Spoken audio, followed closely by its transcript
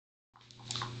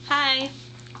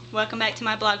Welcome back to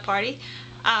my blog party.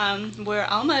 We're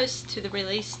almost to the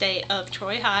release date of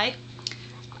Troy High.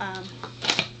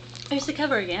 Here's the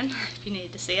cover again, if you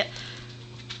needed to see it.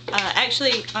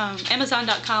 Actually,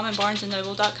 Amazon.com and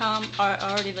BarnesandNoble.com are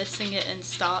already listing it in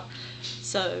stock,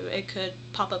 so it could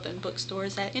pop up in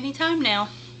bookstores at any time now.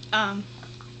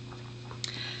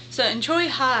 So in Troy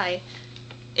High,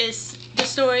 the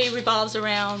story revolves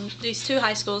around these two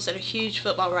high schools that are huge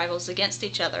football rivals against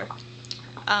each other.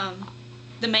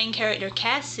 The main character,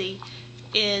 Cassie,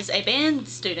 is a band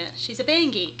student. She's a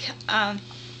band geek. And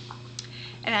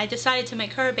I decided to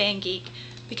make her a band geek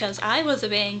because I was a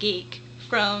band geek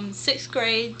from 6th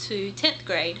grade to 10th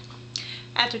grade.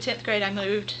 After 10th grade, I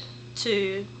moved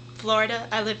to Florida.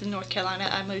 I lived in North Carolina.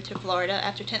 I moved to Florida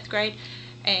after 10th grade,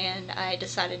 and I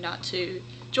decided not to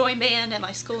join band at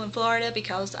my school in Florida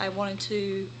because I wanted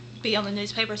to be on the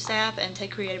newspaper staff and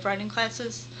take creative writing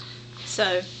classes.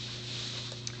 So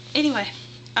anyway,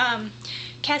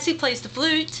 Cassie plays the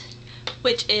flute,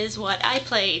 which is what I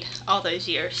played all those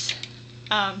years.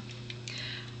 I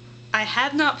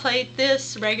have not played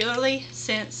this regularly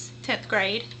since 10th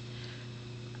grade.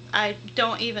 I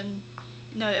don't even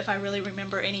know if I really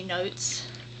remember any notes.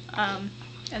 And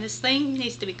this thing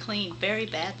needs to be cleaned very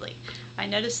badly. I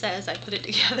noticed that as I put it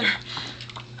together.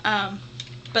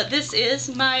 But this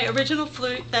is my original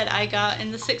flute that I got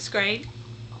in the 6th grade,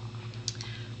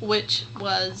 which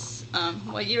was,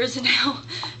 what year is it now?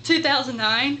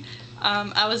 2009.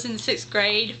 I was in 6th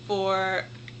grade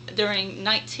during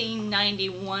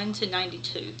 1991 to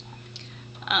 92.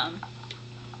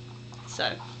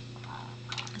 So,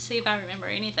 let's see if I remember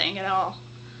anything at all.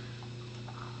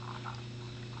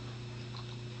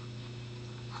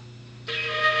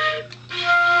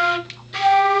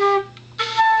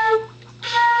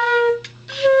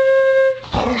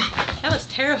 That was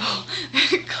terrible.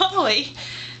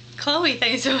 Chloe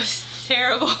thinks it was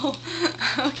terrible.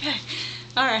 Okay,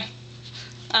 alright.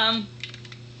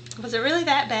 Was it really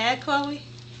that bad, Chloe?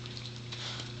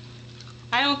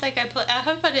 I don't think I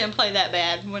hope I didn't play that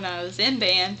bad when I was in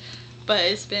band, but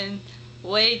it's been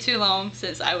way too long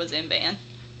since I was in band.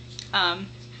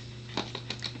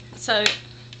 So,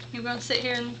 you're going to sit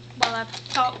here while I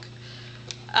talk.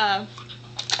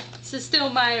 This is still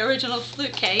my original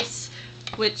flute case,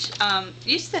 which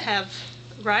used to have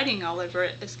writing all over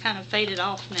it. It's kind of faded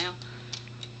off now.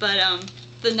 But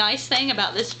the nice thing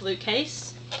about this flute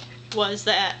case was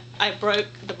that I broke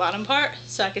the bottom part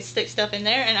so I could stick stuff in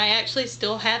there, and I actually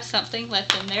still have something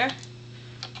left in there.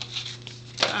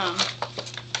 I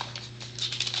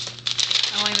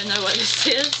don't even know what this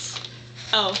is.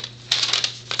 Oh,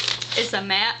 it's a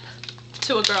map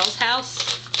to a girl's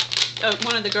house.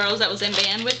 One of the girls that was in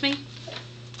band with me.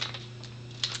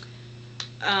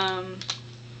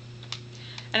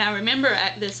 And I remember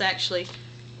this actually,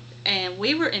 and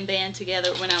we were in band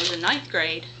together when I was in 9th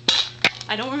grade.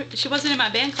 She wasn't in my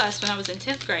band class when I was in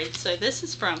 10th grade, so this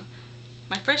is from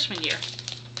my freshman year.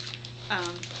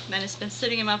 And it's been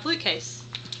sitting in my flute case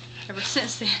ever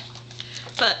since then.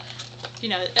 But, you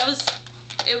know,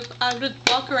 I would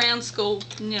walk around school,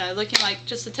 you know, looking like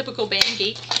just a typical band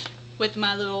geek with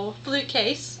my little flute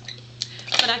case.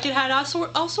 But I could hide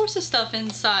all sorts of stuff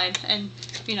inside and,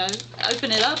 you know,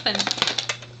 open it up, and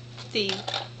the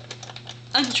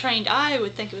untrained eye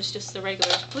would think it was just a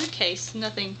regular flute case,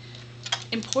 nothing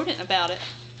important about it.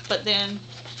 But then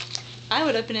I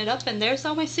would open it up and there's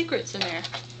all my secrets in there.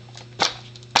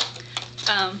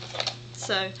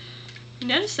 So you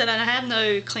notice that I have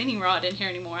no cleaning rod in here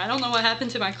anymore. I don't know what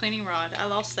happened to my cleaning rod. I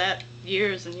lost that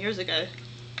years and years ago.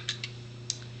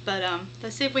 But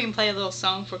let's see if we can play a little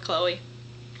song for Chloe.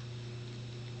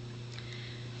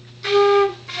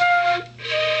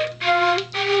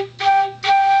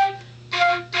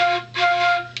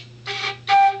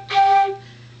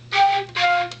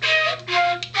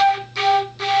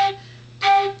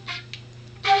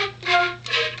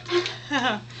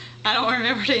 I don't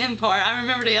remember the end part. I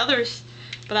remember the others,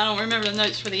 but I don't remember the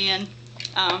notes for the end.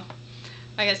 I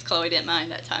guess Chloe didn't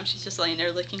mind that time. She's just laying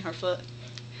there licking her foot.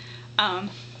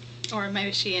 Or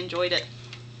maybe she enjoyed it.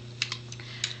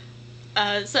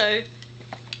 So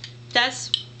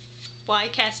that's why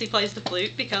Cassie plays the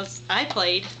flute, because I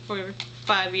played for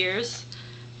 5 years.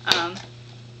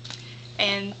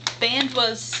 And band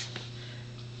was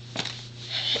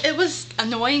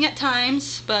annoying at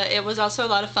times, but it was also a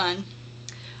lot of fun.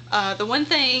 The one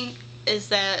thing is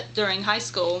that during high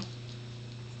school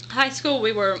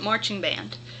we were marching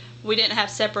band. We didn't have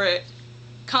separate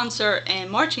concert and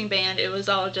marching band. It was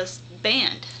all just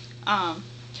band.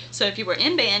 So if you were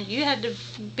in band, you had to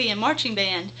be in marching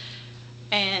band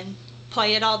and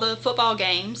play at all the football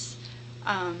games,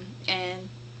 and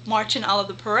marching all of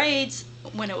the parades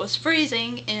when it was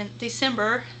freezing in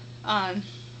December. I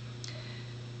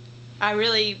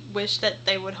really wish that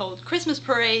they would hold Christmas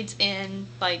parades in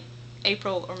like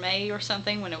April or May or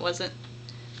something, when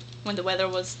the weather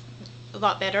was a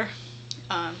lot better,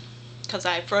 because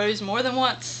I froze more than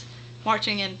once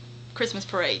marching in Christmas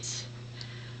parades.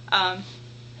 But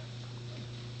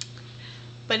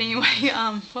anyway,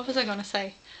 what was I going to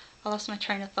say? I lost my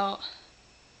train of thought.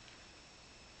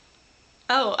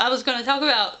 Oh, I was going to talk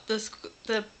about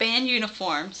the band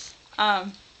uniforms.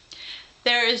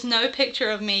 There is no picture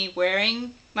of me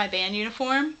wearing my band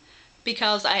uniform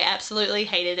because I absolutely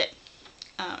hated it.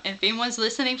 And if anyone's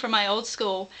listening from my old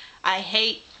school, I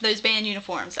hate those band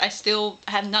uniforms. I still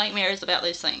have nightmares about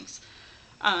those things.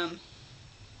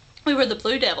 We were the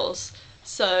Blue Devils,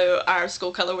 so our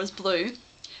school color was blue.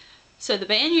 So the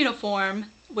band uniform,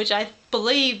 which I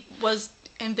believe was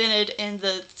invented in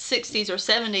the 60s or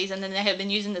 70s, and then they have been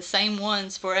using the same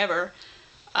ones forever,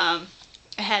 it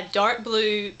had dark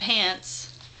blue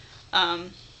pants.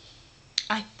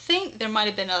 I think there might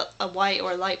have been a white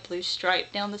or a light blue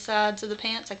stripe down the sides of the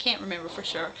pants. I can't remember for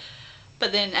sure.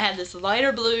 But then it had this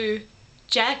lighter blue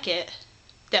jacket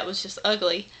that was just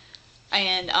ugly.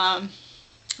 And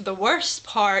the worst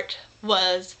part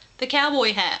was the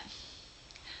cowboy hat.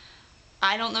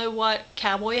 I don't know what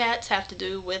cowboy hats have to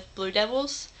do with Blue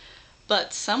Devils,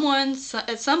 but someone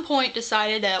at some point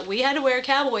decided that we had to wear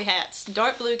cowboy hats,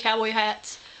 dark blue cowboy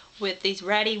hats with these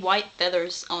ratty white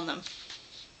feathers on them.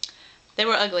 They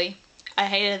were ugly. I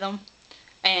hated them,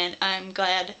 and I'm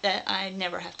glad that I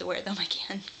never have to wear them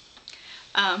again.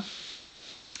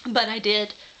 But I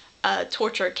did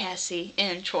torture Cassie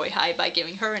in Troy High by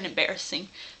giving her an embarrassing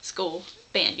school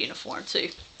band uniform too.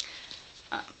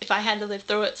 If I had to live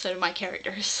through it, so do my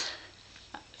characters.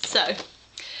 So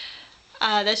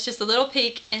that's just a little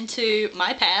peek into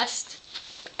my past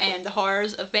and the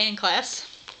horrors of band class.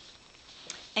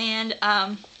 And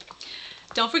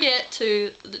don't forget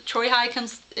the Troy High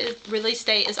release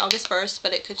date is August 1st,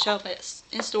 but it could show up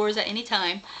in stores at any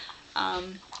time.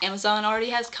 Amazon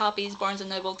already has copies,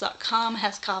 BarnesandNoble.com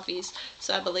has copies,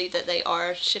 so I believe that they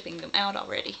are shipping them out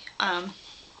already.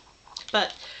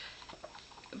 But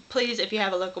please, if you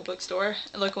have a local bookstore,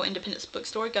 a local independent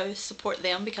bookstore, go support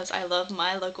them, because I love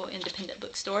my local independent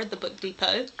bookstore, the Book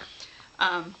Depot.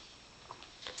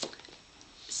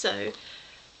 So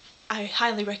I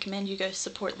highly recommend you go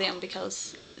support them,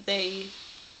 because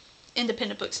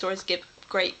independent bookstores give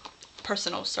great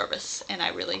personal service, and I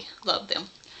really love them.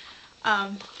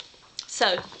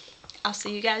 So I'll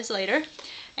see you guys later,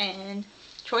 and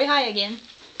Troy High again.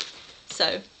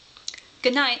 So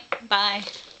good night. Bye.